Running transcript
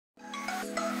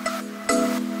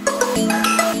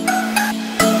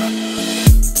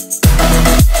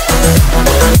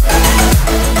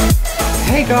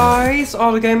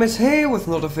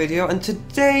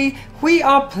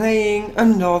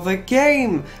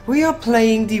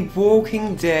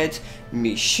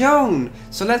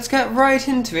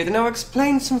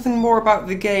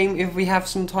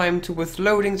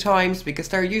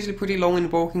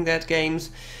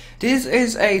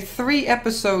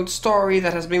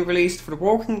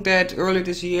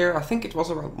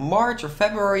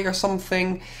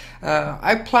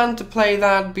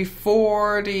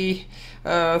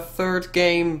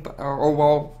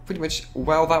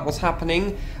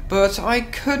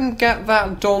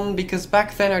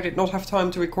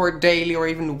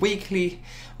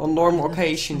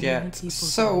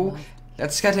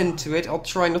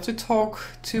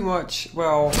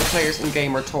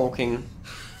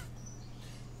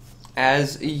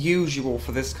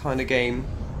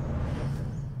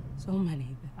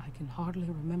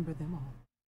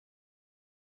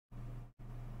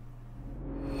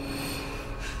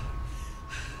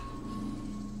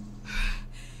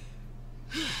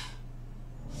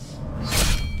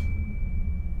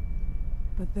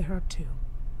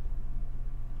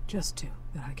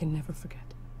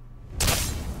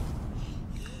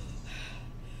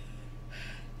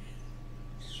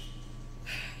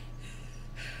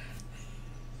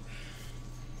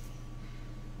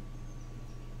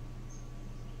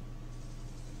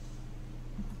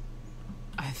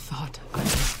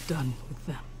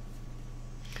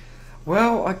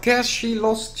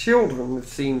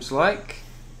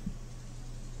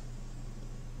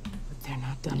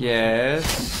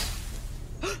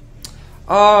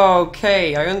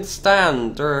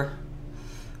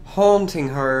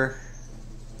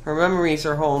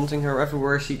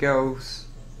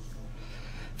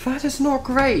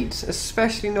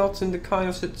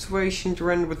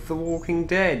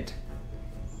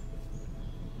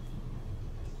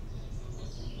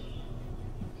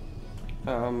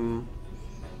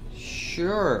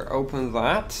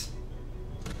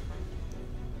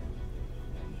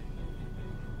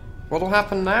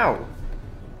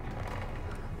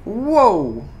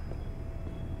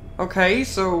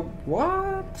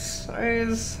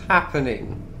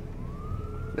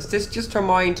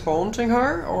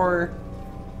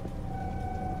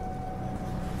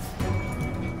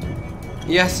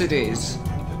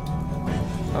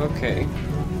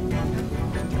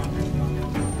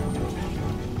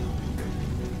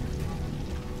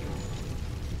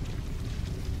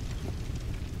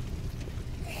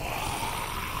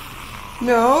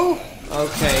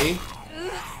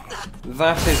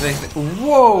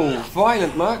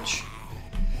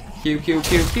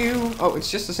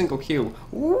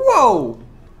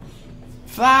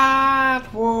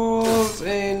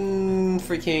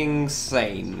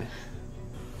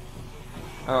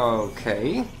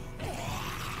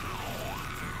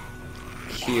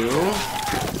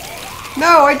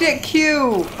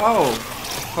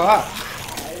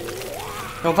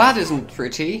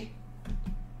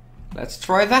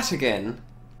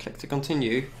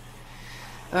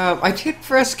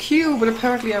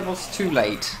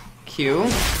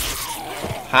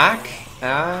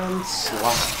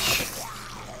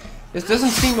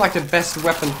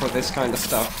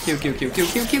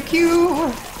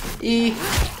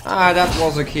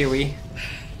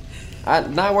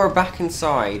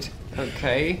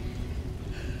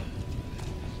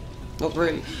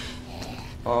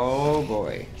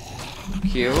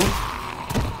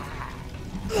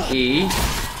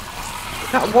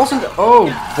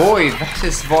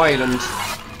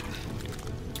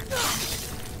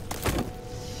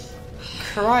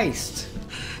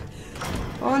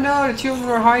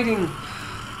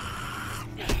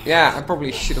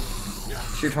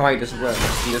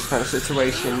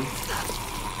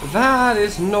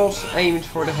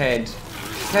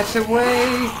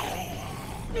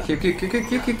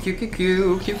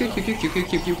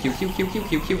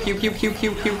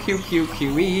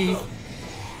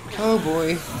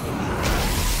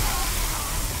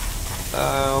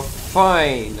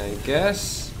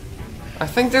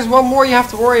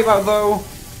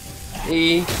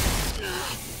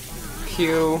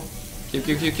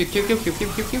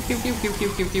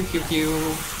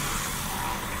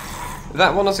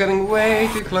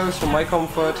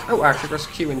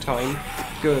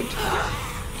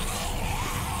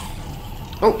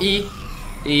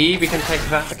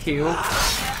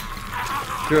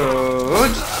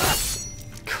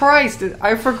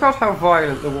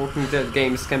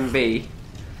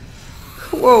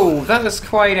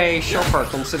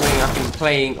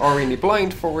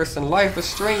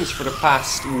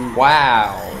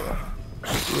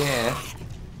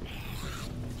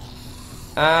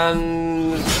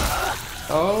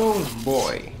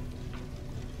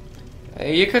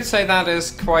You could say that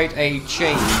is quite a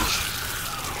change.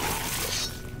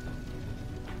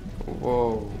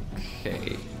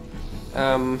 Okay.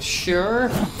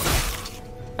 Sure.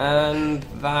 And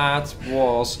that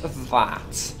was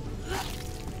that.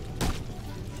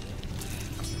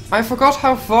 I forgot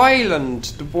how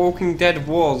violent The Walking Dead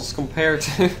was compared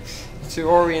to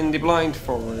Ori and the Blind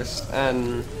Forest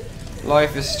and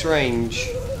Life is Strange.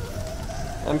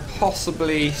 And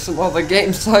possibly some other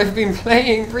games I've been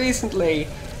playing recently.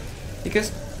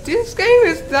 Because this game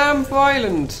is damn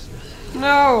violent.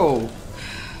 No.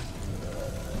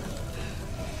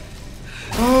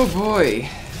 Oh boy.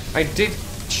 I did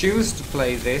choose to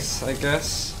play this, I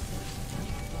guess.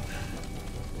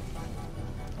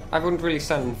 I wouldn't really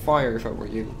stand on fire if I were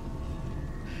you.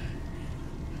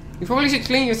 You probably should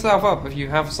clean yourself up if you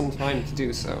have some time to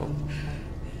do so.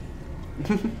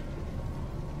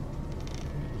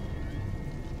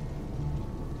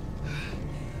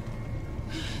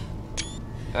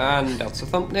 And that's a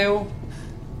thumbnail.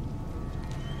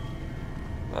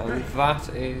 And that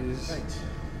is...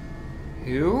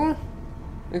 who?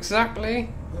 Exactly?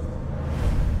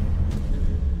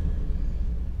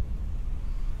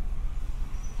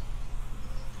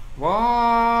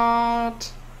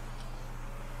 What?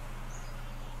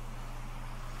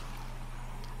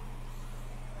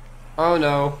 Oh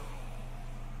no.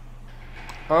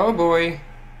 Oh boy.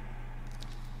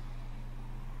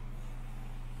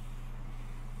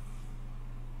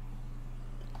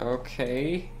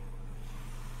 Okay.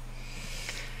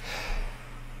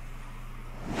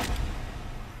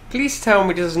 Please tell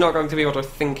me this is not going to be what I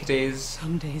think it is.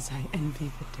 Some days I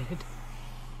envy the dead.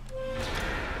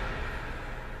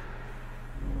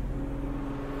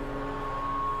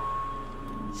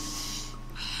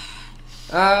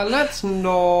 Let's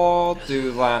not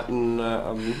do that.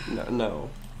 No.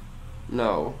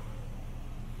 No.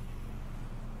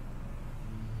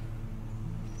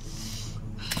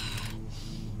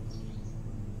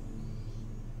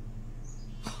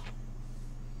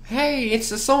 Hey,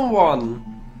 it's a someone.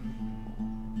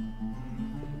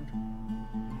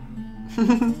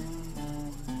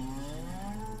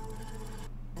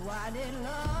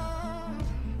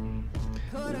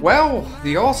 Well,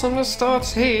 the awesomeness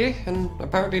starts here, and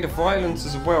apparently the violence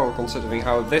as well, considering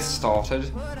how this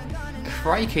started.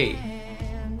 Crikey.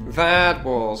 That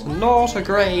was not a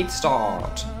great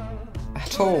start.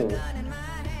 At all.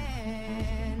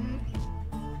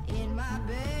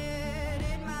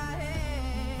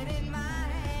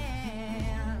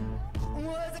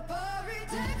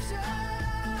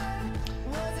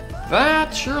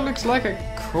 That sure looks like a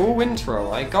cool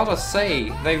intro, I gotta say.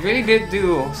 They really did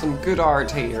do some good art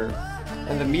here.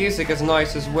 And the music is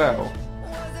nice as well.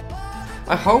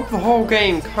 I hope the whole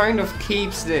game kind of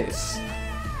keeps this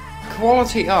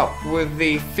quality up with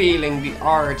the feeling, the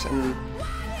art and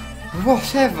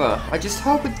whatever. I just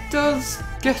hope it does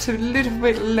get a little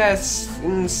bit less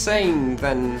insane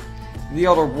than the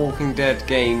other Walking Dead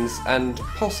games and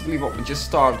possibly what we just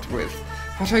started with.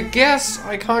 But I guess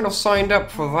I kind of signed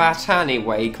up for that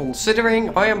anyway,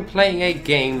 considering I am playing a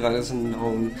game that is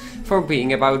known for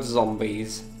being about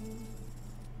zombies.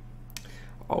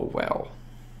 Oh well.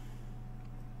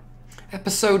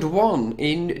 Episode 1,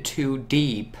 In Too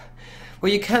Deep.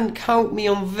 Well, you can't count me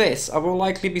on this. I will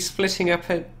likely be splitting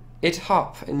it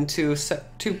up into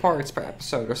 2 parts per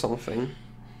episode or something.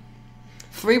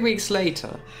 3 weeks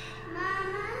later.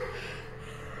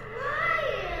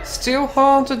 Still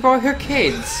haunted by her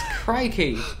kids.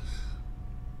 Crikey.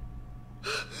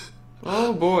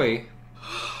 Oh boy.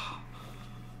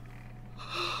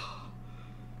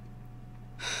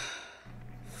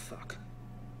 Fuck.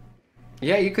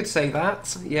 Yeah, you could say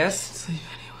that. Yes. Sleep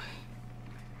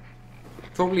anyway.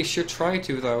 Probably should try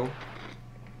to though.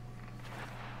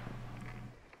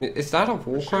 Is that a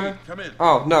walker? Come in.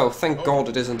 Oh no, thank God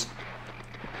it isn't.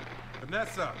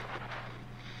 Vanessa,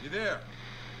 you there?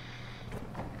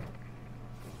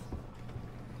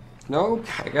 Nope,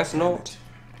 I guess not.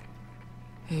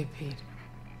 Hey, Pete.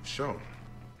 Michonne,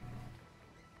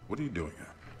 what are you doing here?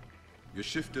 Your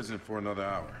shift isn't for another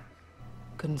hour.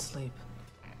 Couldn't sleep.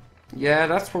 Yeah,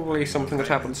 that's probably something that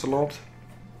happens a lot.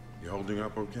 You holding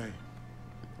up okay?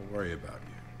 Don't worry about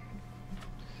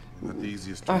you. Not the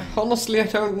easiest to read. Honestly, I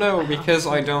don't know because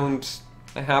I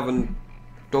haven't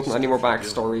gotten any more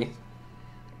backstory.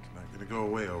 It's not gonna go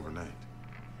away overnight.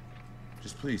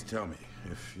 Just please tell me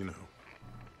if,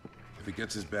 if it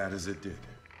gets as bad as it did.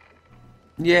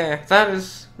 Yeah, that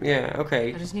is... yeah,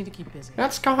 okay. I just need to keep busy.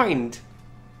 That's kind.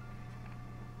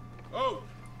 Oak!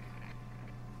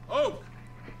 Oak!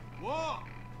 What?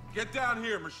 Get down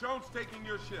here. Michonne's taking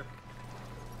your shift.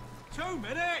 2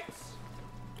 minutes!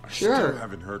 I Sure. still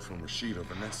haven't heard from Rashid or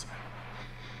Vanessa.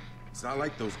 It's not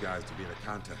like those guys to be in a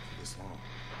contact for this long.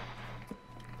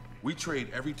 We trade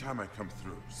every time I come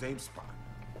through, same spot.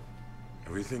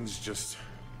 Everything's just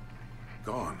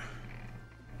gone.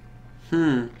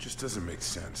 Just doesn't make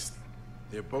sense.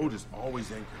 Their boat is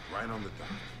always anchored right on the dock.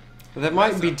 They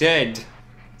might be dead.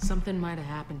 Something might have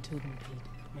happened to them, Pete.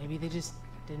 Maybe they just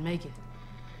didn't make it.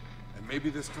 And maybe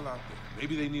they're still out there.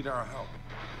 Maybe they need our help.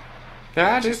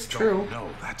 That is true. No,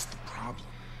 that's the problem.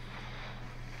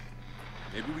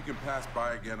 Maybe we can pass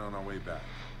by again on our way back.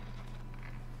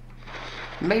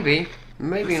 Maybe.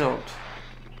 Maybe Listen. not.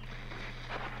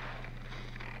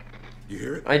 You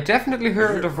hear it? I definitely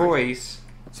heard hear a it, right? voice.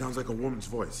 Sounds like a woman's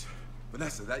voice.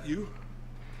 Vanessa, that you?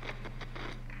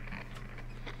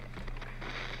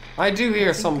 I do hear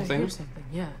I something. hear something,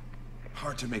 yeah.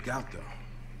 Hard to make out, though.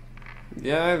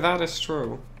 Yeah, that is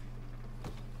true.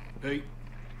 Hey.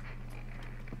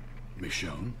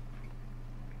 Michonne?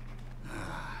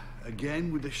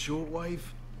 Again with the shortwave?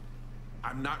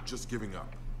 I'm not just giving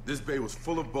up. This bay was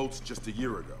full of boats just a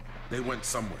year ago. They went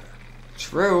somewhere.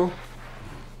 True.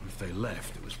 If they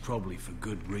left, it was probably for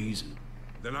good reason.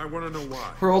 Then I want to know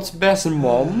why. World's best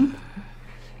mom.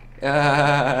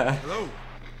 Hello?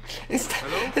 Is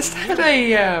Hello? that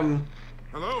a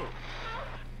Hello?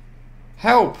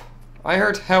 help? I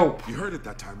heard help. You heard it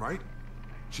that time, right?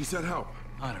 She said help.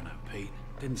 I don't know, Pete.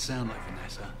 Didn't sound like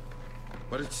Vanessa.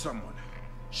 But it's someone.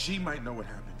 She might know what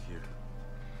happened here.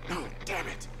 No, damn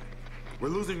it. We're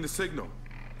losing the signal.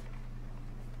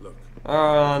 Look. we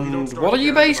don't And start what are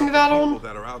you caring basing about that the on? people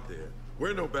that are out there.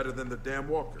 We're no better than the damn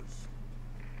walkers.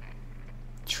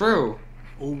 True.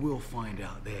 All we'll find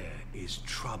out there is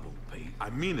trouble, Pete. I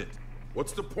mean it.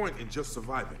 What's the point in just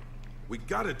surviving? We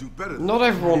gotta do better than Not that.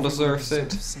 everyone deserves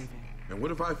it. Saving. And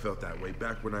what if I felt that way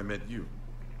back when I met you?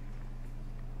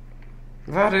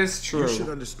 That is You should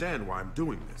true. understand why I'm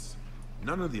doing this.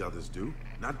 None of the others do.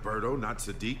 Not Berto, not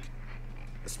Sadiq.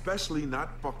 Especially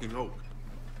not fucking Oak.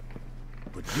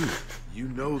 But you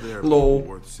know they're Lol.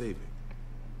 worth saving.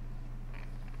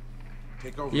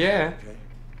 Take over. Yeah. Okay?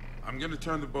 I'm gonna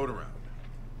turn the boat around.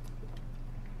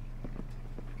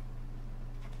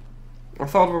 I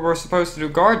thought we were supposed to do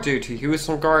guard duty. Who's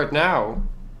on guard now?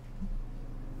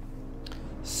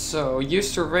 So,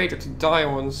 use the radio to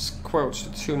dial and quotes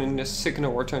to tune in the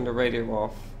signal or turn the radio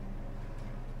off.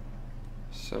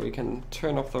 So we can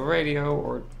turn off the radio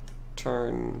or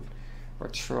turn or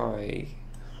try.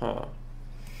 Huh.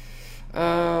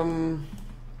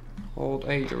 Hold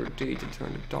A or D to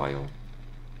turn the dial.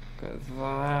 Get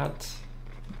that.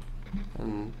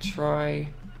 And try.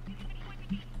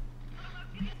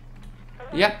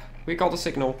 Yep, we got the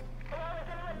signal.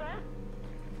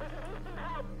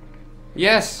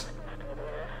 Yes.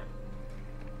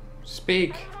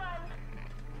 Speak.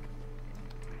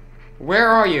 Where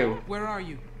are you? Where are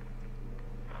you?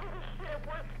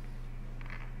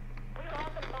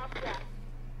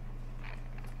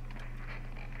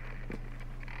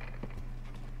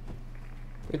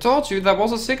 I told you that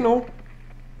was a signal.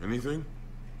 Anything?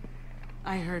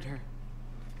 I heard her.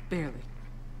 Barely.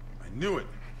 I knew it.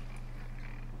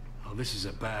 Oh, this is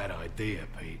a bad idea,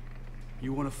 Pete.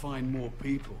 You want to find more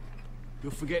people.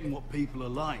 You're forgetting what people are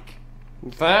like.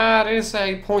 That is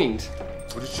a point.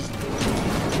 What is she?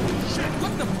 Shit,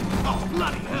 what the? Oh,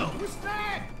 bloody hell! What's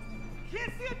that?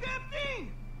 Can't see a damn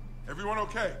thing! Everyone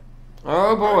okay?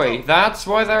 Oh boy, that's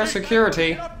why there's security.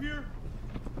 Get up here!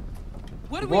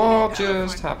 What do we What need?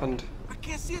 just happened? I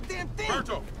can't see a damn thing!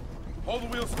 Berto, hold the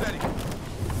wheel steady.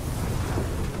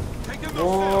 Take in those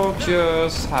What sails.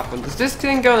 just happened? Is this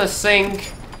thing gonna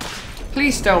sink?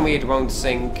 Please tell me it won't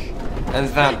sink. And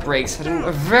that breaks at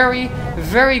a very,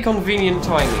 very convenient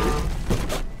timing.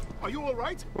 Are you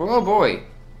alright? Oh boy.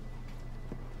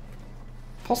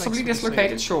 Possibly Thanks for the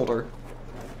dislocated shoulder.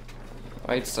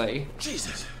 I'd say.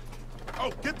 Jesus.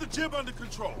 Oh, get the jib under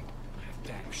control.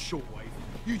 Damn shortwave.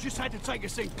 You just had to take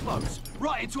us in close,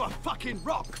 right into a fucking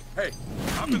rock. Hey,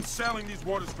 I've been sailing these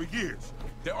waters for years.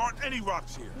 There aren't any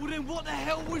rocks here. Well, then what the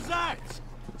hell was that?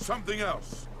 Something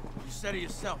else. You said it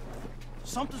yourself.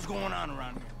 Something's going on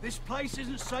around here. This place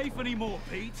isn't safe anymore,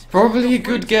 Pete. Probably a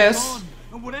good guess. Gone,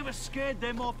 and whatever scared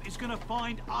them off is gonna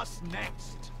find us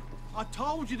next. I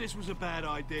told you this was a bad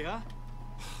idea.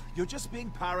 You're just being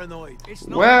paranoid. It's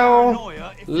not Well,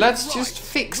 paranoia if you're let's right. just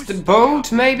fix We're the stuck boat,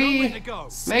 up, maybe? nowhere to go.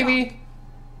 Maybe.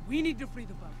 We need to free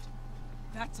the boat.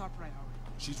 That's our priority.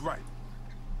 She's right.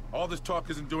 All this talk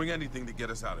isn't doing anything to get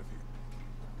us out of here.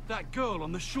 That girl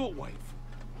on the shortwave.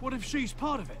 What if she's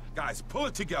part of it? Guys, pull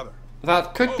it together.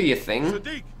 That could be a Oh, thing.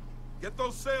 Sadiq, get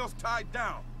those sails tied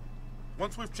down.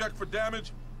 Once we've checked for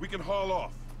damage, we can haul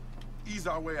off. Ease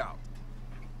our way out.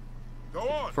 Go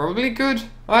on. Probably good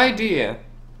idea.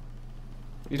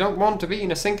 You don't want to be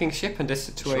in a sinking ship in this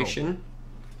situation.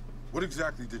 What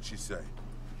exactly did she say?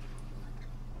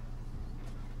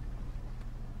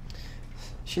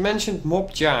 She mentioned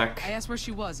Mob Jack. I asked where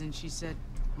she was, and she said,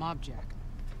 Mob Jack.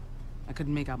 I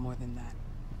couldn't make out more than that.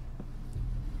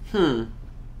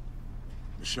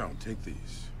 Michonne, take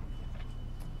these.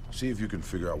 See if you can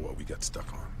figure out what we got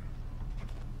stuck on.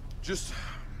 Just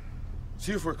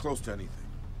see if we're close to anything.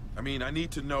 I mean, I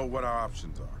need to know what our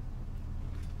options are.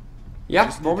 Yeah,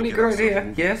 Just need probably to a get good ourselves idea.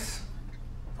 moving. Yes.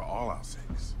 For all our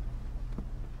sakes.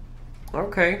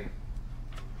 Okay.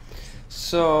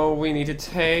 So we need to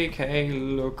take a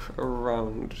look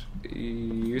around.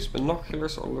 Use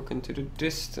binoculars or look into the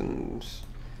distance.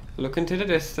 Look into the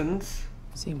distance.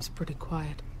 Seems pretty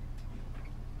quiet.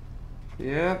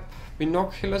 Yep.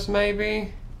 Binoculars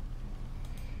maybe?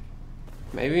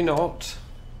 Maybe not.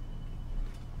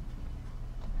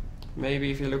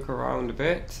 Maybe if you look around a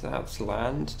bit, that's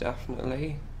land,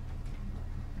 definitely.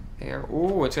 Air.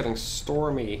 Oh, it's getting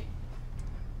stormy.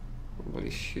 But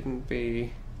it shouldn't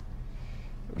be.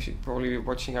 We should probably be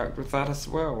watching out with that as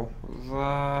well.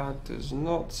 That does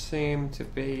not seem to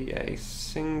be a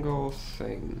single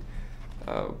thing.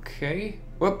 Okay.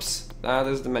 Whoops. That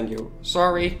is the menu.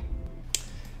 Sorry.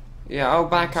 Yeah, I'll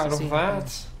back out of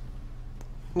that.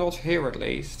 Not here at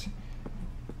least.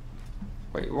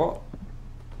 Wait, what?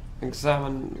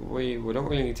 Examine. We don't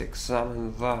really need to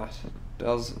examine that,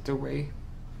 do we?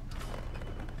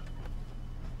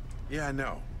 Yeah, I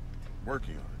know.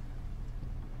 Working on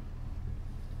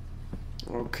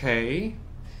it. Okay.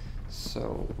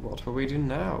 So what will we do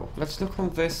now? Let's look on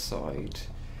this side.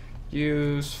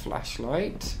 Use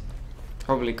flashlight.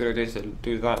 Probably a good idea to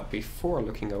do that before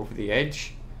looking over the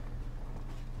edge.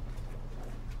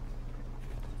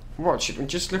 Watch, it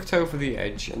just looked over the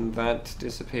edge and that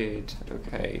disappeared.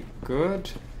 Okay, good.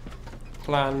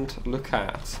 Plant, look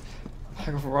at.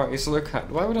 Right, so look at.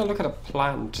 Why would I look at a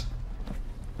plant?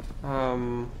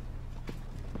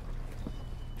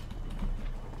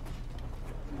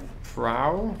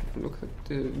 Prow? Look at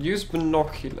the. Use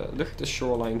binocular. Look at the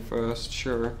shoreline first,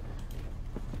 sure.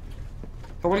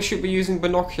 Probably should be using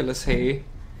binoculars here.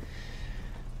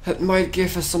 That might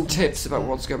give us some tips about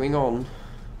what's going on.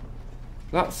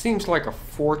 That seems like a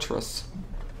fortress.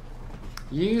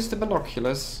 Use the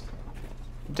binoculars.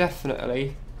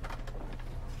 Definitely.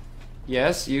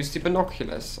 Yes, use the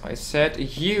binoculars. I said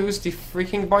use the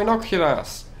freaking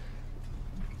binoculars.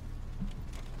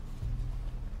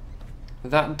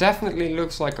 That definitely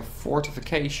looks like a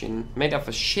fortification made of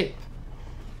a ship.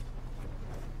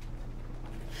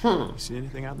 You see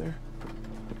anything out there?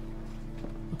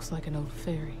 Looks like an old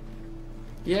ferry.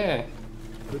 Yeah.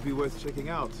 Could be worth checking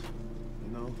out.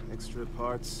 You know, extra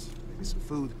parts, maybe some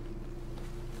food.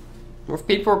 If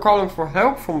people are calling for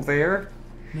help from there,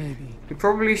 Maybe. you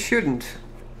probably shouldn't.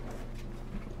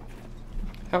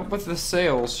 Help with the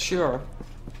sails, sure.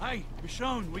 Hey,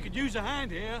 Michonne, we could use a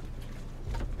hand here.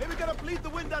 Maybe we gotta bleed the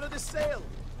wind out of this sail.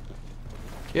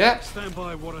 Yep. Stand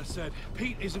by what I said.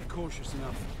 Pete isn't cautious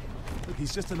enough. Look,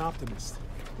 he's just an optimist.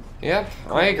 Yep,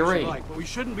 I agree. Right, but we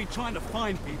shouldn't be trying to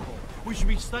find people. We should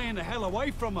be staying the hell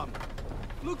away from them.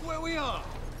 Look where we are.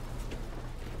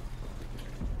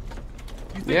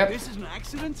 You think this is an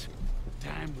accident?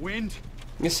 Damn wind.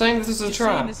 You're saying this is a You're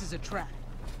trap? saying this is a trap.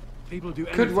 People do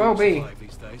Could anything well to be. survive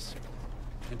these days.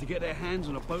 And to get their hands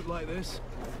on a boat like this,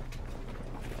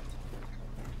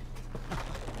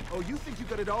 Oh, you think you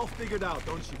got it all figured out,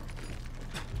 don't you?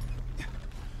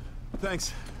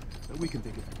 Thanks. But we can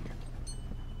take it from here.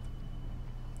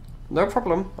 No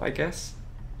problem, I guess.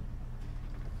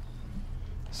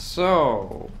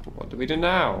 So, what do we do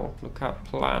now? Look at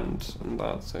plant, and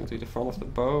that's going to be the front of the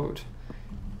boat.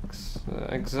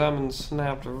 Examine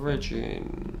snapped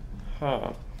origin.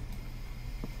 Huh.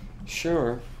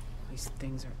 Sure. These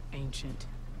things are ancient.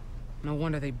 No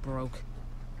wonder they broke.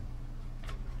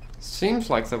 Seems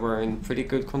like they were in pretty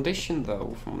good condition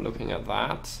though, from looking at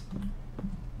that.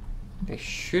 They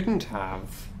shouldn't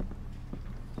have.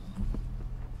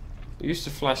 Use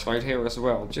the flashlight here as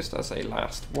well, just as a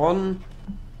last one.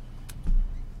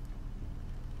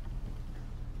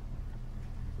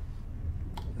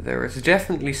 There is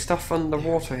definitely stuff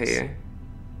underwater here.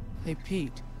 Hey,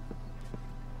 Pete.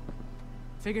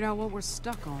 Figured out what we're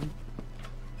stuck on.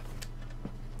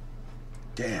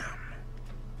 Damn.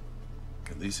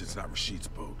 At least it's not Rashid's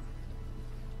boat.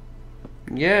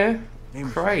 Yeah,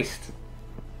 Amos. Christ.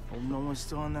 Hope no one's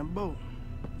still on that boat.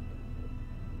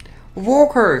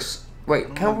 Walkers! Wait,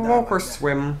 Don't can want that walkers like that.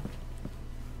 swim?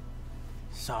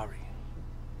 Sorry.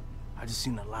 I just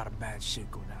seen a lot of bad shit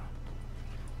go down.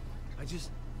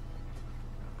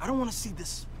 I don't want to see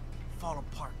this fall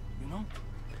apart, you know?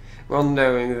 Well,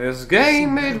 knowing this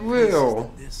game, it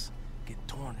will. This get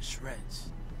torn to shreds.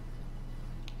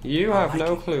 You have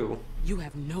no clue. You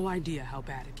have no idea how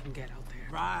bad it can get out there.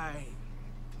 Right.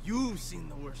 You've seen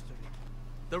the worst of it.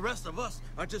 The rest of us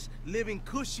are just living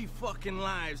cushy fucking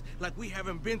lives like we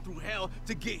haven't been through hell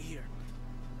to get here.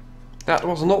 That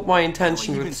was not my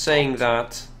intention with saying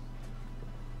that.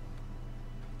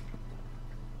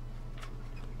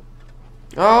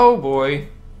 Oh boy.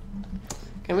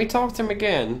 Can we talk to him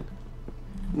again?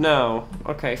 No.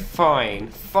 Okay, fine.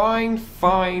 Fine.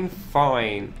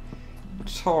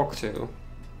 Talk to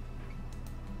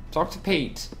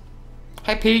Pete.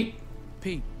 Hi, Pete.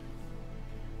 Pete,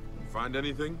 Find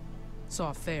anything? saw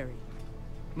a ferry.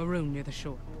 Maroon near the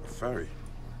shore. A ferry.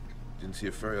 Didn't see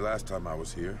a ferry last time I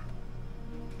was here.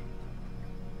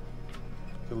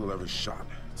 Tiller lever shot.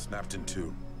 Snapped in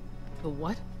two. The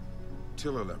what?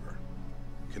 Tiller lever.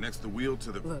 Connects the wheel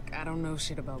to the... Look, I don't know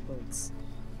shit about boats.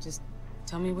 Just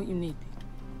tell me what you need, Pete.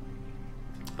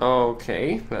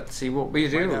 Okay, let's see what we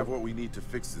Might do. have what we need to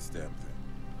fix this damn thing.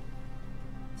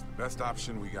 It's the best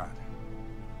option we got.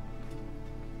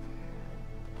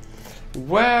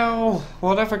 Well,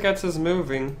 whatever gets us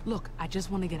moving. Look, I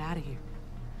just want to get out of here.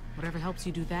 Whatever helps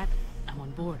you do that, I'm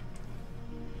on board.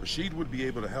 Rashid would be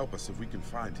able to help us if we can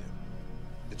find him.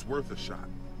 It's worth a shot.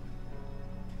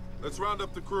 Let's round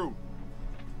up the crew.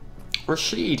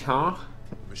 Rashid, huh?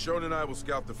 Michonne and I will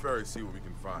scout the ferry, see what we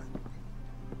can find.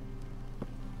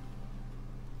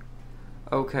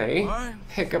 Okay. Alright,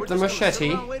 Pick up we're the just gonna sit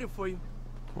machete. around waiting for you.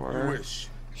 You Or wish.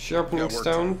 sharpening We got work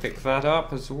stone. to do. Pick that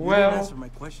up as You didn't well. answer my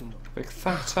question though. Pick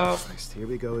that up. Christ, here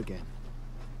we go again.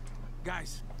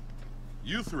 Guys,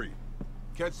 You three.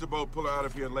 Catch the boat, pull her out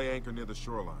of here, and lay anchor near the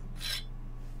shoreline.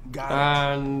 got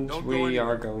And Don't go we anywhere.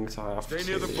 are going to have Stay to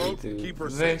near the boat, do keep her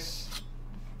this.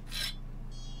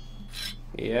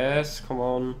 Yes, come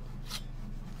on.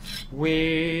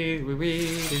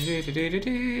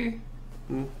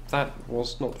 That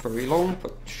was not very long,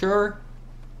 but sure.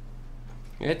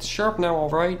 It's sharp now,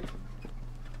 alright.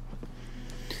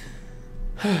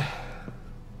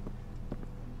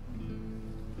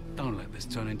 Don't let this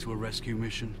turn into a rescue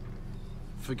mission.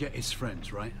 Forget his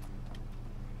friends, right?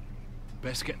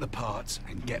 Best get the parts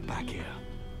and get back here.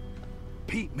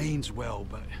 Pete means well,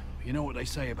 but you know what they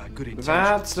say about good intentions.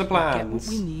 That's the Get what plans.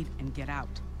 we need and get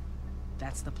out.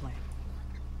 That's the plan.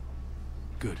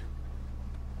 Good.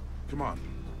 Come on,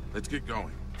 let's get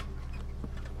going.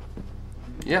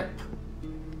 Yep.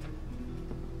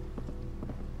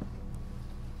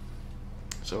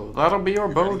 So that'll be our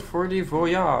boat for the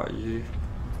voyage.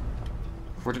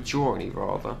 For the journey,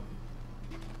 rather.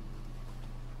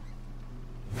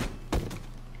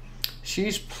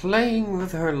 She's playing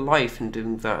with her life and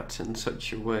doing that in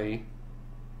such a way.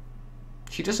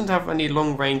 She doesn't have any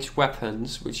long-range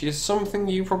weapons, which is something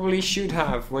you probably should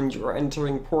have when you're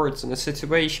entering ports in a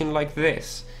situation like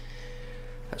this.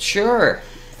 Sure,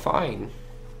 fine.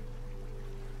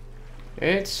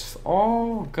 It's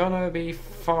all gonna be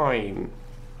fine.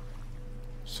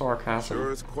 Sarcasm.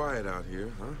 Sure it's quiet out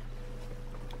here, huh?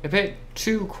 A bit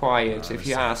too quiet, if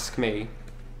you ask me.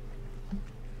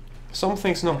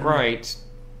 Something's not right.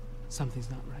 Something's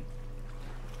not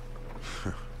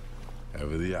right.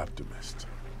 Ever the optimist.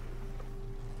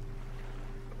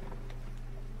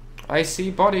 I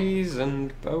see bodies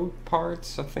and boat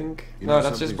parts, I think. You No, know,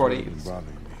 that's just something's really bodies. been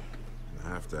bothering me. I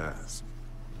have to ask.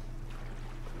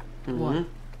 What?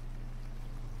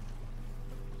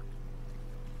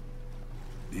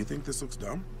 Do you think this looks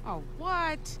dumb? Oh,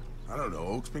 what? I don't know.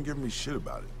 Oak's been giving me shit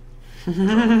about it.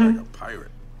 I look like a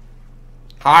pirate.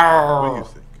 What do you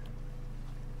think?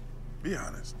 Be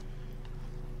honest.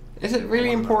 Is it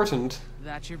really important?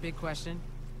 That's your big question?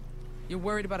 You're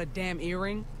worried about a damn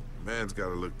earring? Man's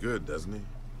gotta look good, doesn't he?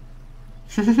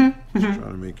 Trying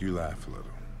to make you laugh a little.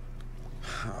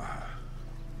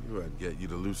 Knew I'd get you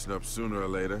to loosen up sooner or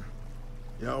later.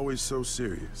 You're always so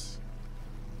serious.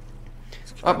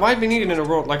 That might be needed in a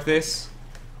world like this.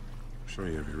 I'm sure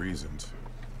you have your reasons.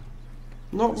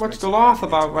 Not much to laugh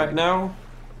about right now.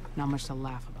 Not much to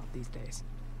laugh about these days.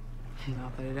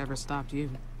 Not that it ever stopped you.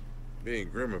 Being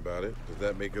grim about it, does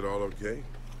that make it all okay?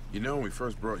 You know, when we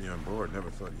first brought you on board, never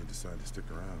thought you'd decide to stick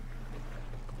around.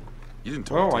 You didn't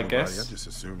talk Well, to I anybody. guess. I just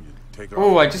assumed you'd take off.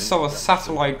 Oh, I just saw a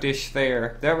satellite dish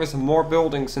there. There was more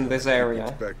buildings in this area.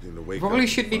 Expecting to wake You probably up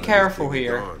should and be find careful this thing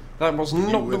here. gone. That was You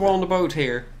not the with one on it. the boat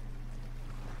here.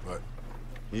 But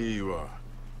here you are.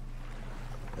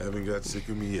 Haven't got sick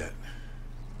of me yet.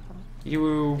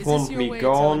 You Is want this your me way of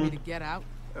telling me gone? to get out?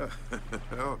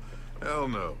 Hell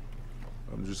no.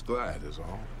 I'm just glad is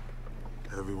all.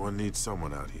 Everyone needs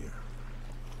someone out here.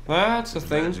 That's a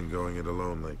thing. Imagine going it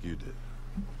alone like you did.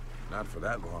 Not for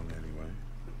that long, anyway.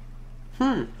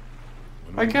 Hmm.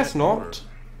 When I we guess met, you not.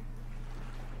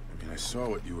 I mean, I saw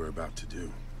what you were about to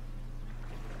do.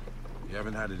 You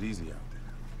haven't had it easy out there.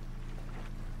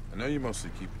 I know you mostly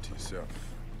keep it to yourself.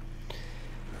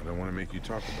 I don't want to make you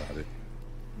talk about it.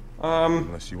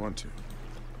 Unless you want to.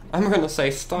 I'm gonna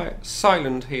say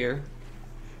silent here.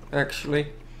 Actually.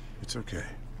 It's okay.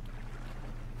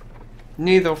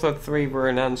 Neither of the three were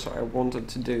an answer I wanted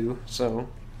to do, so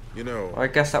You know, I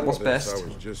guess that was all this best. I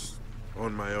was just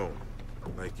on my own,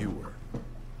 like you were.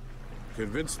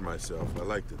 Convinced myself I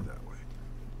liked it that way.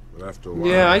 But after a while,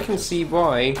 Yeah, I can see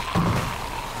why.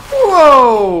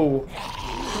 Whoa!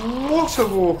 Water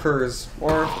walkers,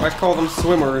 or I call them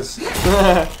swimmers.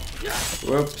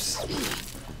 Whoops.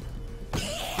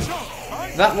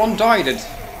 That one died.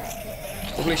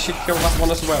 Probably should kill that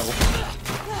one as well.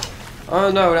 Oh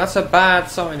no, that's a bad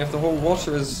sign if the whole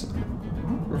water is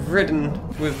ridden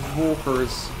with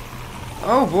walkers.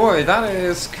 Oh boy, that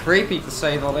is creepy to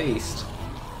say the least.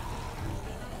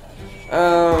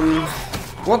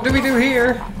 What do we do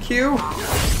here? Q?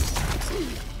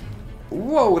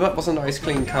 Whoa, that was a nice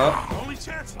clean cut.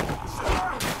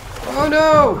 Oh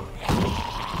no!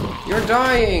 You're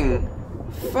dying!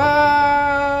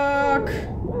 Fuck!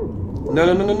 No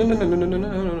no no no no no no no no no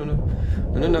no no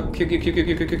no no no Q Q Q Q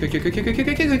Q Q Q Q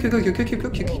Q Q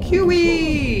Q Q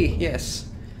Yes.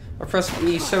 I pressed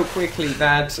E so quickly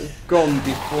that gone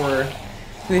before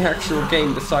the actual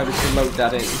game decided to load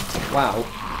that in. Wow.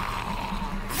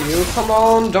 Q, come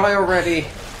on, die already.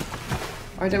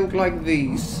 I don't like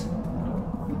these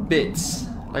bits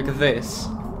like this.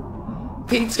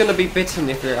 Pete's gonna be bitten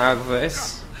if you're out of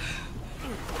this.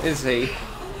 Is he?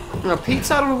 No, Pete's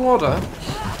out of the water.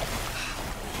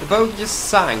 The boat just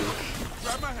sank.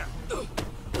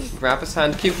 Grab his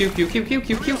hand. Q Q Q Q Q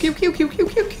Q Q Q Q Q Q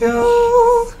Q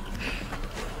Q.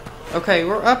 Okay,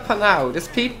 we're up and out. Is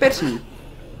Pete bitten?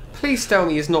 Please tell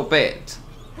me he's not bit.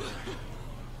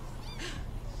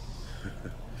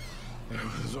 It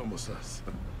was almost us.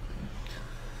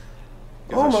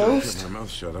 Almost. My mouth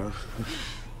shut, huh?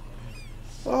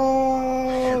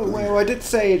 Oh, well, I did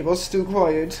say it was too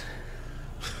quiet.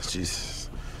 Jesus.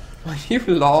 Are you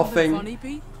laughing? Funny,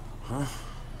 Pete? Huh?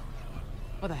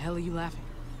 What the hell are you laughing?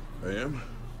 I am?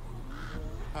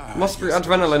 Must be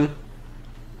adrenaline.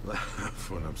 Laugh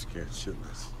when I'm scared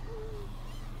shitless.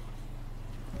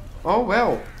 Oh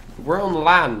well, we're on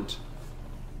land.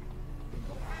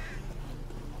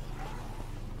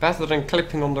 Better than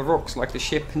clipping on the rocks like the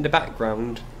ship in the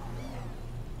background.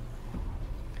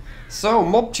 So,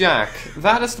 Mobjack,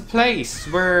 that is the place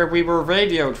where we were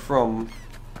radioed from.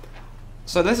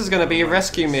 So this is going to be a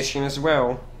rescue mission as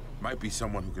well. Might be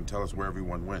someone who can tell us where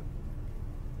everyone went.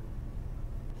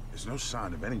 There's no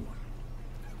sign of anyone.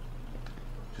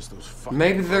 Just those fucking...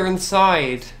 Maybe they're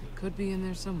inside. Could be in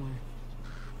there somewhere.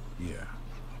 Yeah.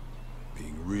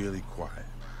 Being really quiet.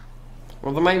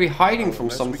 Well, they may be hiding from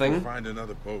Unless we something. can find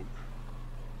another boat.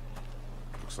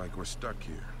 Looks like we're stuck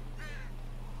here.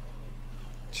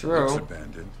 Looks True.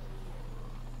 abandoned.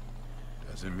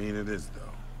 Doesn't mean it is,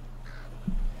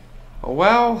 though.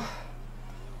 Well,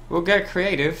 we'll get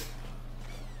creative.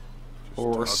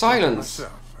 Or Talk to silence.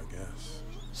 myself, I guess.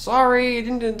 Sorry, I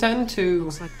didn't intend to.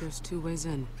 Looks like there's two ways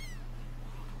in.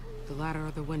 The ladder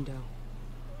or the window.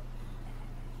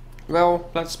 Well,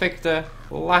 let's pick the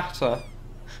latter.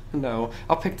 No,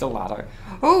 I'll pick the ladder.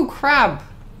 Oh, crab!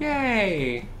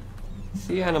 Yay!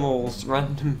 See animals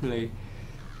randomly.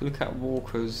 Look at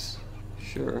walkers.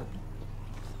 Sure.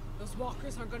 Those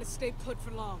walkers aren't going to stay put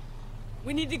for long.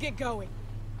 We need to get going.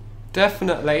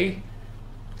 Definitely.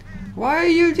 Why are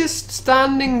you just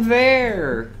standing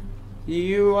there?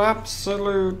 You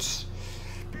absolute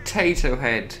potato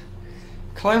head.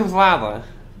 Climb the ladder.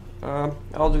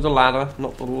 I'll do the ladder,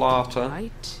 not the ladder.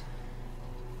 Right.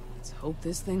 Let's hope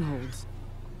this thing holds.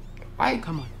 I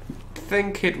Come on.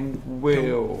 think it Don't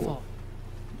will. fall.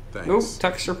 Thanks. Nope,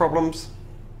 texture problems.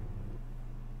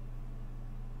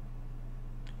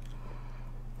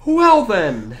 Well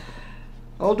then,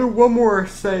 I'll do one more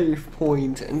save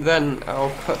point and then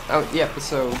I'll cut out the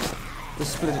episode to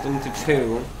split it into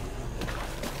two.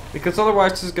 Because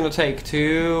otherwise this is going to take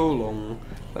too long.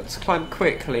 Let's climb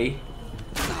quickly.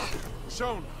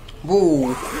 Michonne.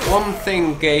 Whoa, one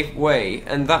thing gave way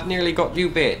and that nearly got you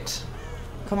bit.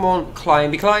 Come on,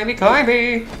 climby, climby,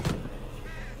 climby!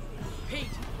 Pete,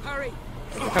 hurry!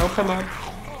 Help him up.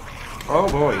 Oh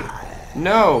boy.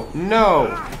 No, no.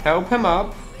 Help him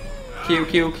up. Q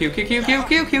Q Q Q Q Q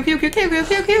Q Q Q Q Q Q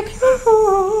Q Q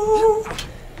Q.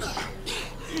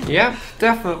 Yep,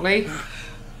 definitely.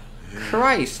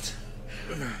 Christ.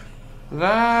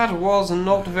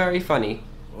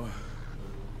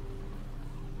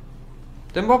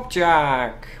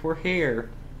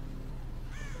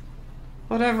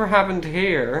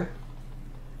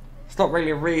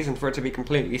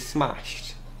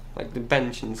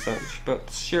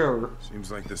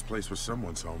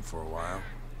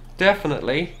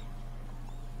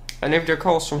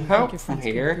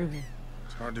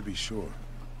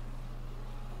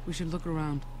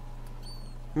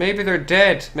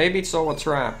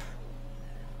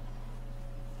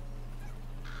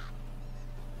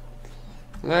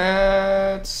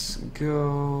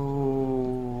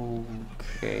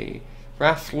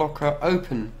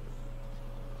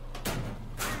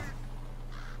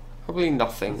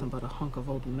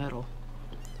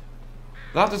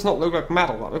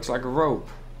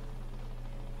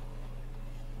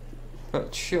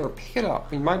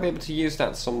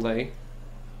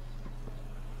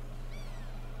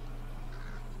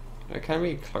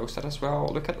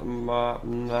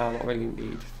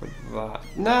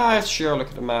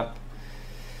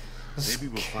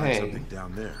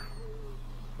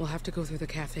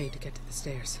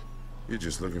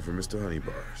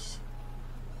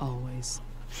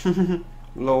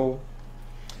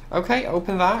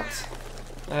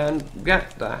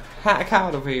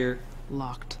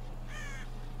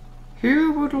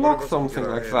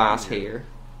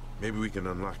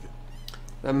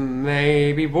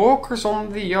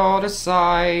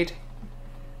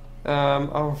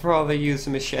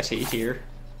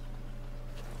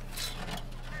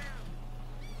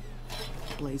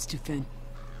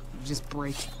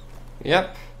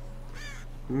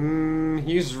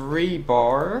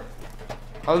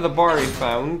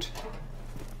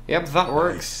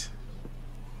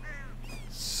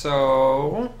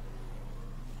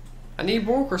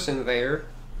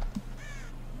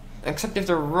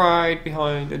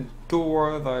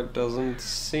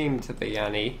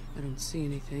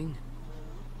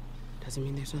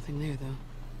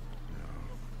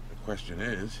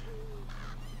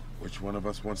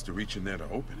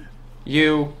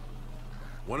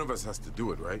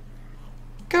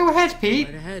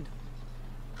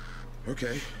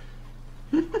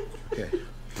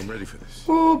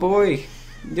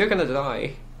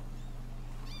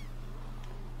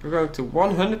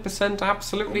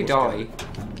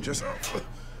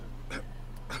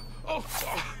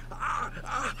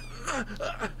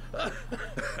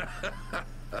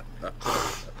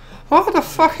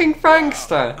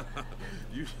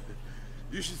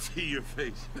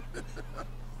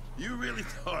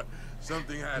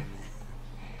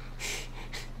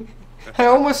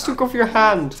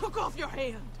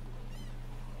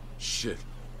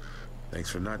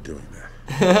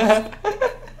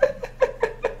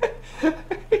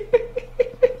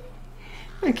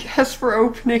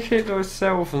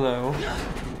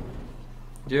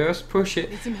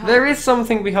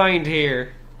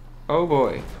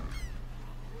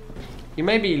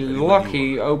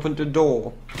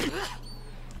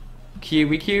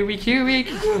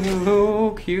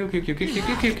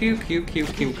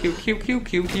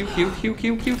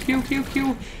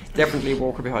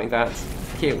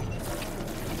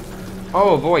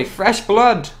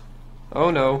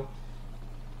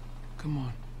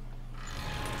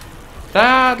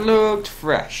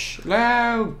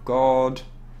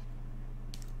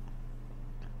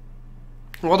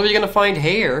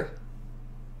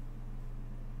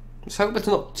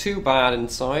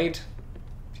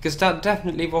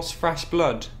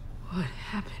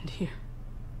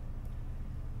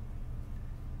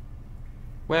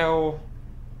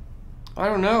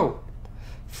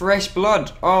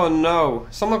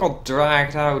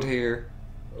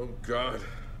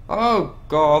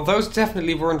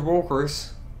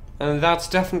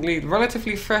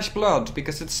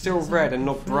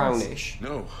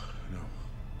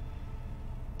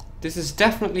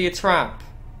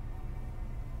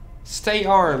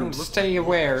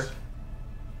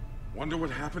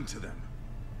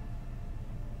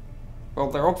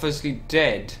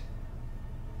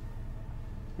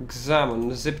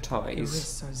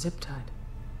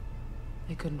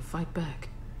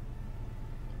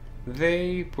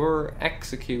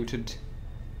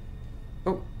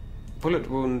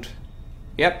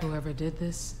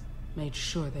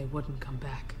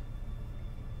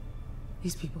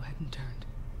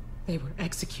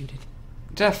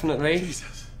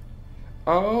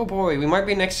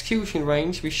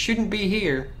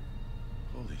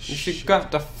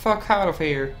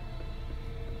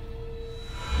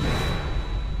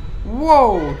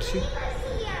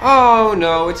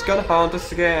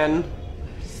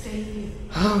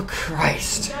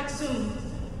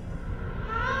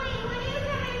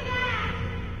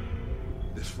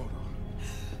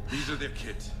 These are their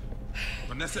kids.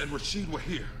 Vanessa and Rashid were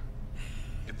here.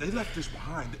 If they left this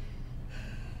behind...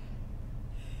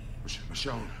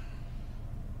 Michonne.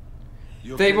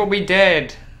 They will be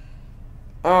dead.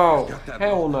 Oh, Got that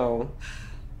hell look. no.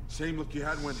 Same look you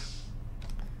had when...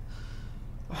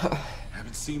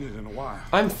 Haven't seen it in a while.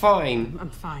 I'm fine.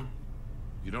 I'm fine.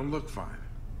 You don't look fine.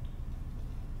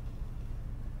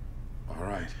 All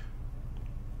right.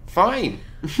 Fine.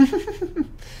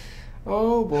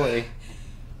 Oh boy.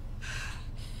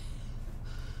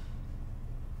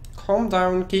 Calm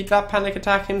down, keep that panic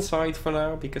attack inside for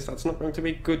now, because that's not going to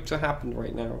be good to happen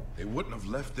right now. They wouldn't have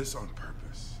left this on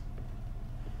purpose.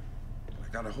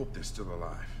 I gotta hope they're still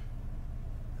alive.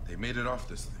 They made it off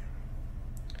this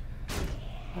thing.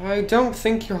 I don't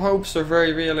think your hopes are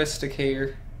very realistic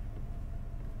here.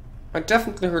 I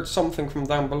definitely heard something from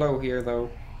down below here, though.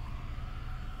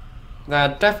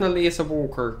 That definitely is a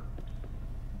walker.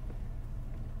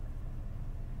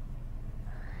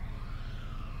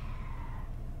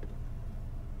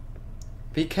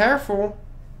 Be careful.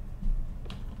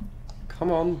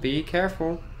 Come on, be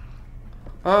careful.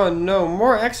 Oh no,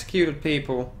 more executed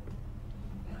people.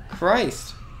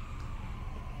 Christ.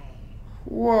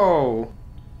 Whoa.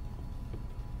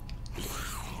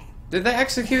 Did they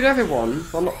execute everyone?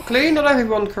 Well, clearly not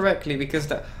everyone correctly, because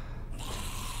the...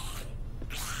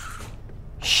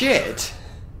 Shit.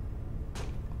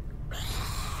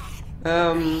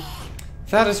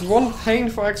 That is one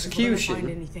painful execution. If we're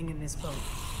gonna find anything in this boat,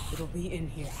 it'll be in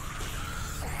here.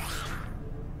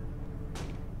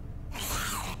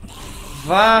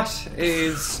 That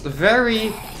is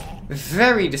very,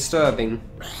 very disturbing.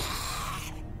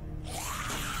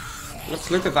 Let's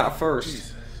look at that first.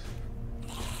 Jesus.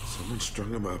 Someone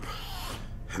strung him up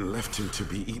and left him to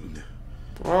be eaten.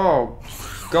 Oh,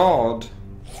 God.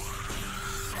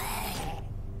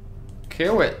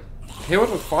 Kill it. Kill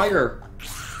it with fire.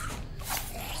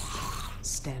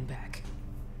 Stand back.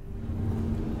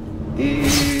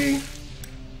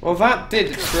 Well, that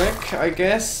did the trick, I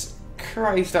guess.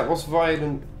 Christ, that was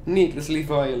violent. Needlessly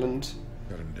violent.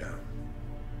 Cut him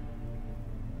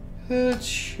down.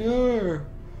 Sure.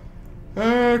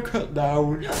 Cut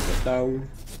down. Cut down.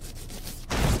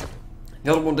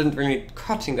 The other one didn't really need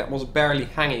cutting, that was barely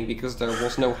hanging because there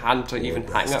was no hand to even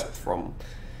hang up from.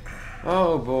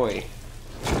 Oh boy.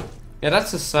 Yeah,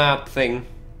 that's a sad thing.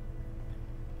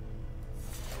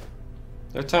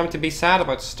 There's time to be sad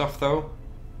about stuff though.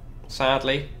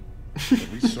 Sadly.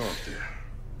 We saw it there.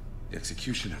 The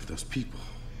execution of those people.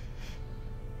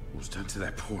 What was done to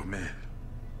that poor man?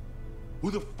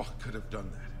 Who the fuck could have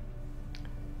done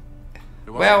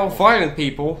that? Well, violent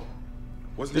people.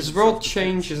 Wasn't This even world self-defense.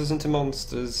 changes us into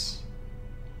monsters.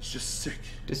 It's just sick.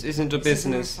 This isn't a This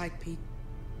isn't our business. fight, Pete.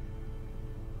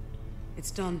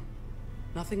 It's done.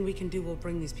 Nothing we can do will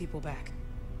bring these people back.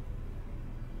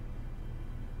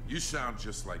 You sound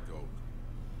just like Oak.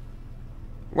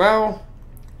 Well,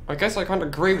 I guess I can't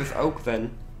agree with Oak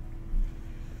then.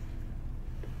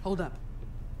 Hold up.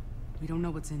 We don't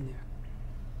know what's in there.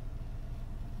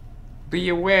 Be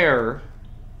aware.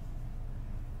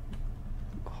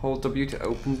 Hold W to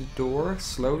open the door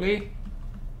slowly.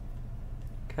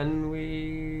 Can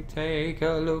we take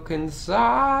a look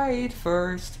inside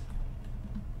first?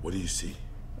 What do you see?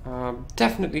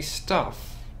 Definitely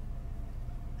stuff.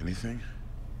 Anything?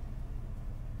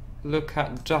 Look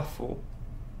at duffel.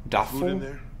 Food in Duffel?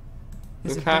 there?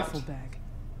 There's Look a at- duffel bag.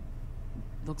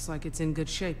 Looks like it's in good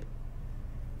shape.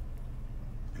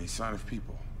 Any sign of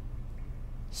people?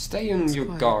 Stay on It's your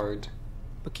quiet. guard.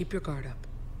 But keep your guard up.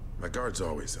 My guard's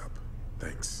always up.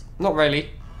 Thanks. Not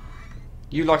really.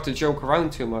 You like to joke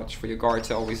around too much for your guard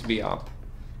to always be up.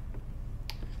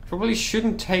 Probably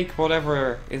shouldn't take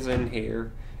whatever is in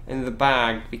here in the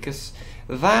bag, because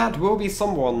that will be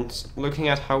someone's. Looking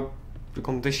at how the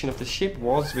condition of the ship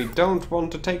was, we don't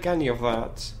want to take any of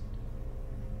that.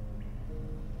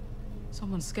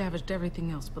 Someone scavenged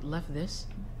everything else but left this?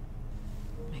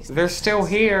 Makes no They're still sense.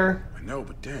 here. I know,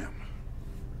 but damn.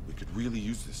 We could really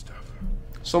use this stuff.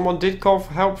 Someone did call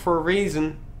for help for a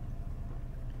reason.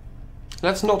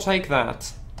 Let's not take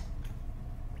that.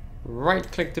 Right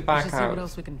click to We back should see what out.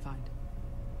 else we can find.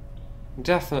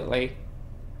 Definitely.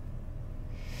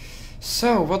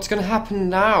 So, what's gonna happen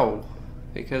now?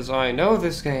 Because I know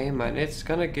this game and it's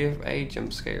gonna give a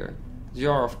jump scare.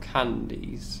 Jar of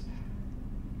candies.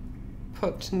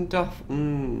 Put in duff.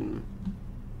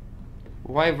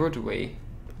 Why would we?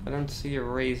 I don't see a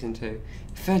reason to.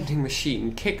 Vending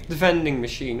machine. Kick the vending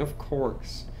machine, of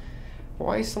course.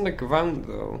 Why is it on the ground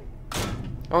though?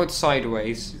 Oh, it's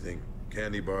sideways. You think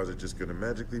candy bars are just gonna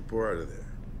magically pour out of there?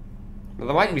 Well,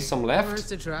 there might be some First left.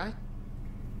 to try.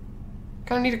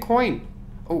 Kinda need a coin.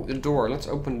 Oh, the door. Let's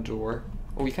open the door.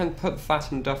 Oh, we can put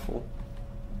that in duffel.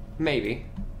 Maybe.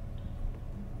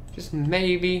 Just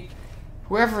maybe.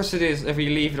 Whoever it is, if we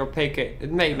leave it or pick it, it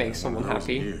may make someone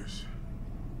happy. Years.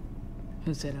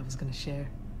 Who said I was gonna share?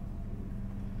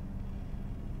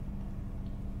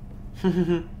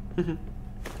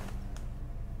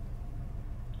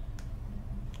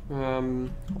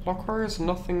 Locker, is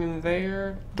nothing in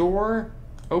there. Door?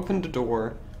 Open the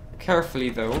door. Carefully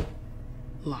though.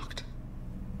 Locked.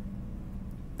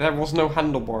 There was no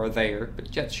handlebar there,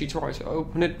 but yet she tried to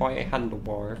open it by a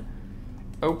handlebar.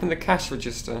 Open the cash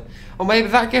register. Oh, maybe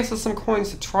that gives us some coins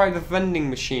to try the vending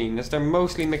machine, as they're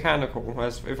mostly mechanical,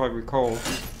 as if I recall.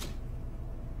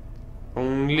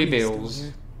 Only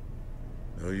bills.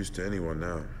 No use to anyone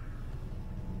now.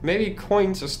 Maybe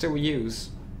coins are still used.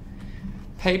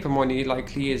 Paper money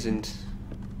likely isn't.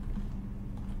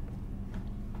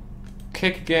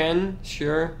 Kick again,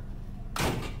 sure.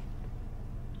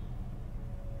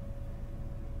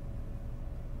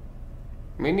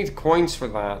 We need coins for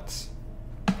that.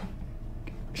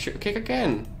 Sure, kick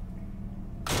again.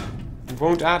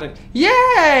 Won't add it.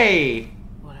 Yay!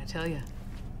 What'd I tell you?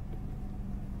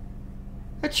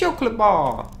 A chocolate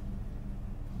bar.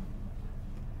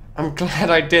 I'm glad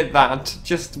I did that.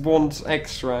 Just once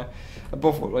extra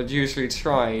above what I'd usually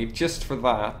try. Just for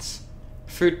that.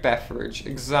 Food beverage.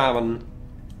 Examine.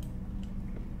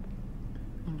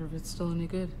 Wonder if it's still any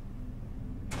good.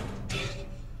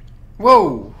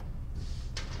 Whoa!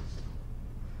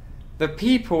 The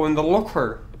people in the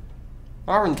locker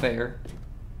aren't there.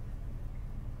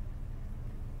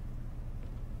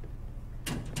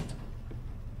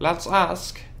 Let's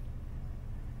ask.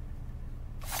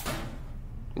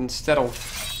 Instead of...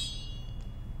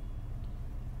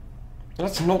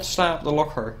 Let's not stab the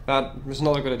locker. That was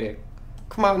not a good idea.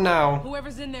 Come out now.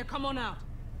 Whoever's in there, come on out.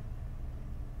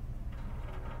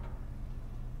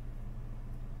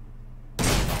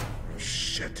 Oh,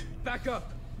 shit. Back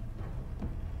up!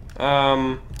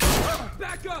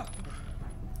 Back up!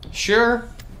 Sure.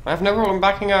 I have no problem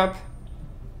backing up.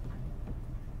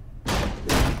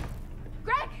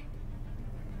 Greg!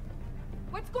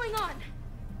 What's going on?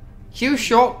 You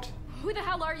shot. Who the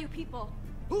hell are you people?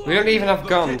 We don't even have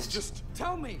guns. Just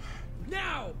tell me!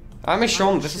 Now! I'm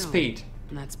Michonne, this is Pete.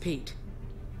 And that's Pete.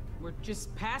 We're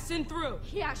just passing through.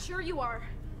 Yeah, sure you are.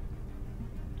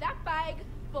 That bag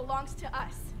belongs to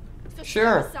us. So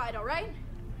Sure. step aside, alright?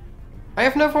 I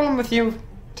have no problem with you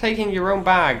taking your own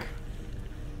bag.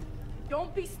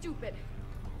 Don't be stupid.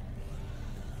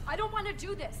 I don't want to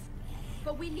do this,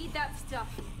 but we need that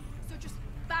stuff. So just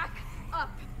back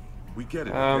up. We get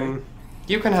it, okay?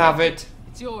 You can have it.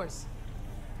 It's yours.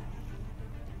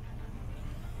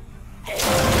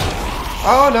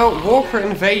 Oh no, Walker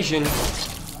invasion.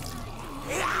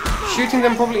 Shooting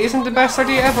them probably isn't the best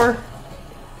idea ever.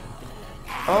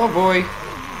 Oh boy.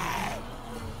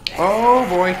 Oh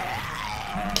boy.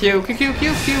 Q, Q, Q,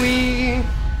 Q, Q-E.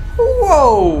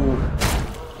 Whoa!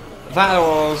 That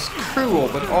was cruel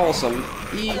but awesome.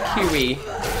 E-Q-E.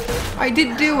 I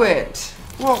did do it!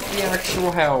 What the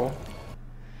actual hell?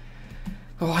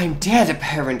 Oh, I'm dead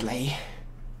apparently.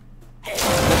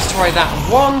 Let's try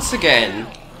that once again.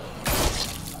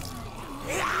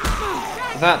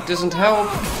 That doesn't help.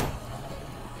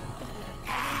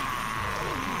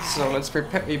 So let's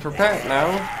be prepared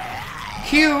now.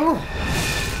 Q!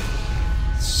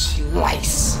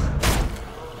 Slice!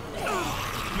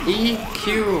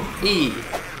 E-Q-E.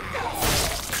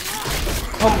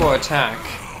 Combo attack.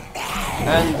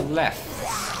 And left.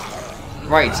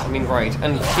 Right, I mean right.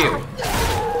 And Q.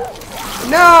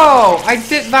 No! I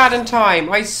did that in time.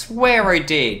 I swear I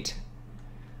did.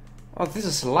 Oh, this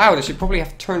is loud. I should probably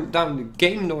have turned down the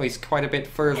game noise quite a bit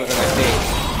further than I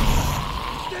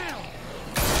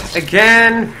did.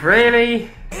 Again? Really?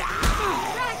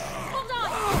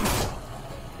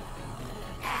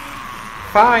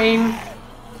 Fine.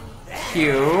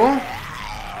 Q.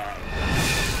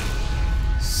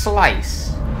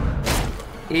 Slice.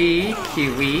 E,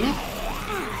 Q, E.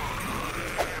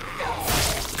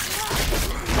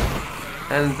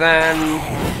 And then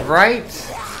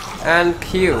right and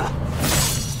Q.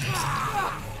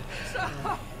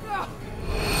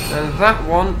 And that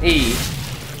one E.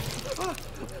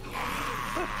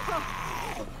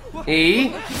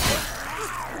 E.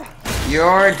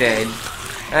 You're dead.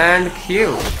 And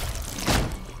Q.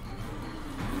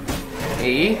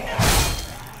 E.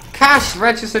 Cash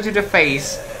register to the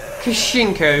face.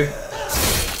 Kashinko.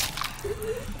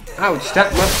 Ouch,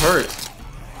 that must hurt.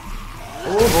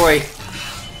 Oh boy.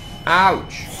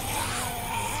 Ouch.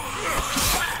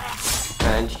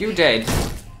 And you dead.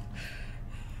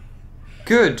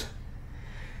 Good.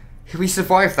 We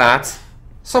survived that.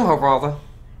 Somehow rather.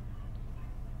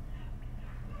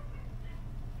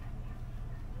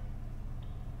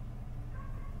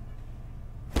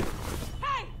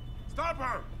 Hey! Stop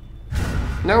her!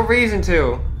 No reason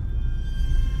to.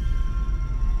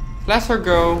 Let her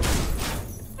go.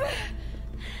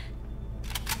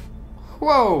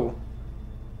 Whoa!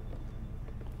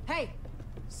 Hey,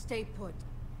 stay put.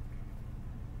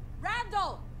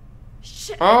 Randall!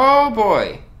 Shit! Oh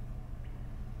boy.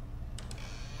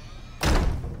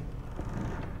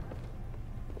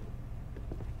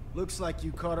 Looks like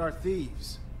you caught our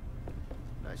thieves.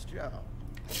 Nice job.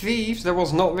 Thieves? There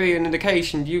was not really an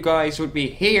indication you guys would be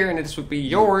here and this would be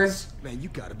yours. Man, you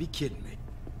gotta be kidding me.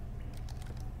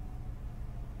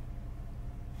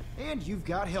 And you've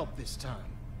got help this time.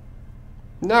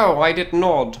 No, I did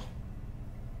not.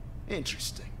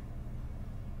 Interesting.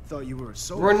 Thought you were a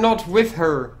soldier. We're not with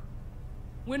her.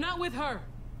 We're not with her.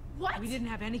 What? We didn't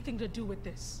have anything to do with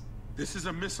this. This is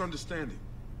a misunderstanding.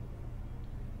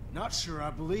 Not sure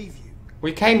I believe you.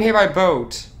 We came here by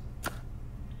boat.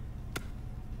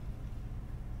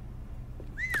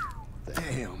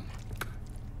 Damn.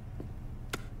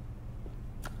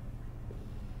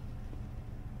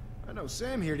 I know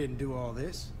Sam here didn't do all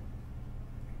this.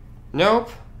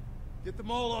 Nope. Get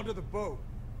them all onto the boat.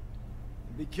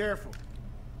 And be careful.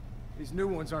 These new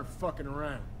ones aren't fucking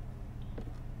around.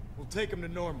 We'll take them to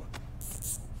Norma.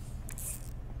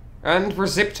 And we're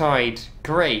zip-tied.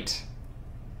 Great.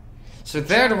 So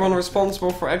they're the one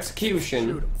responsible for execution.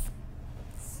 Shoot 'em.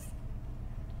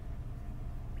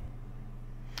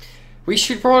 We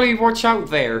should probably watch out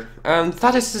there.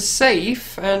 That is a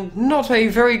safe, and not a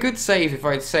very good safe if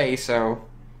I'd say so.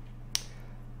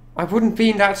 I wouldn't be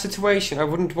in that situation. I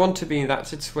wouldn't want to be in that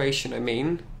situation, I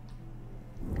mean.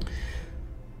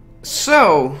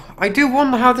 So, I do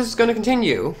wonder how this is going to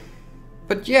continue.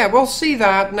 But yeah, we'll see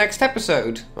that next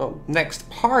episode. Well, next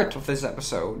part of this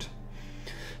episode.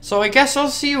 So I guess I'll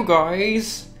see you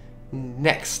guys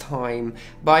next time.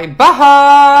 Bye bye!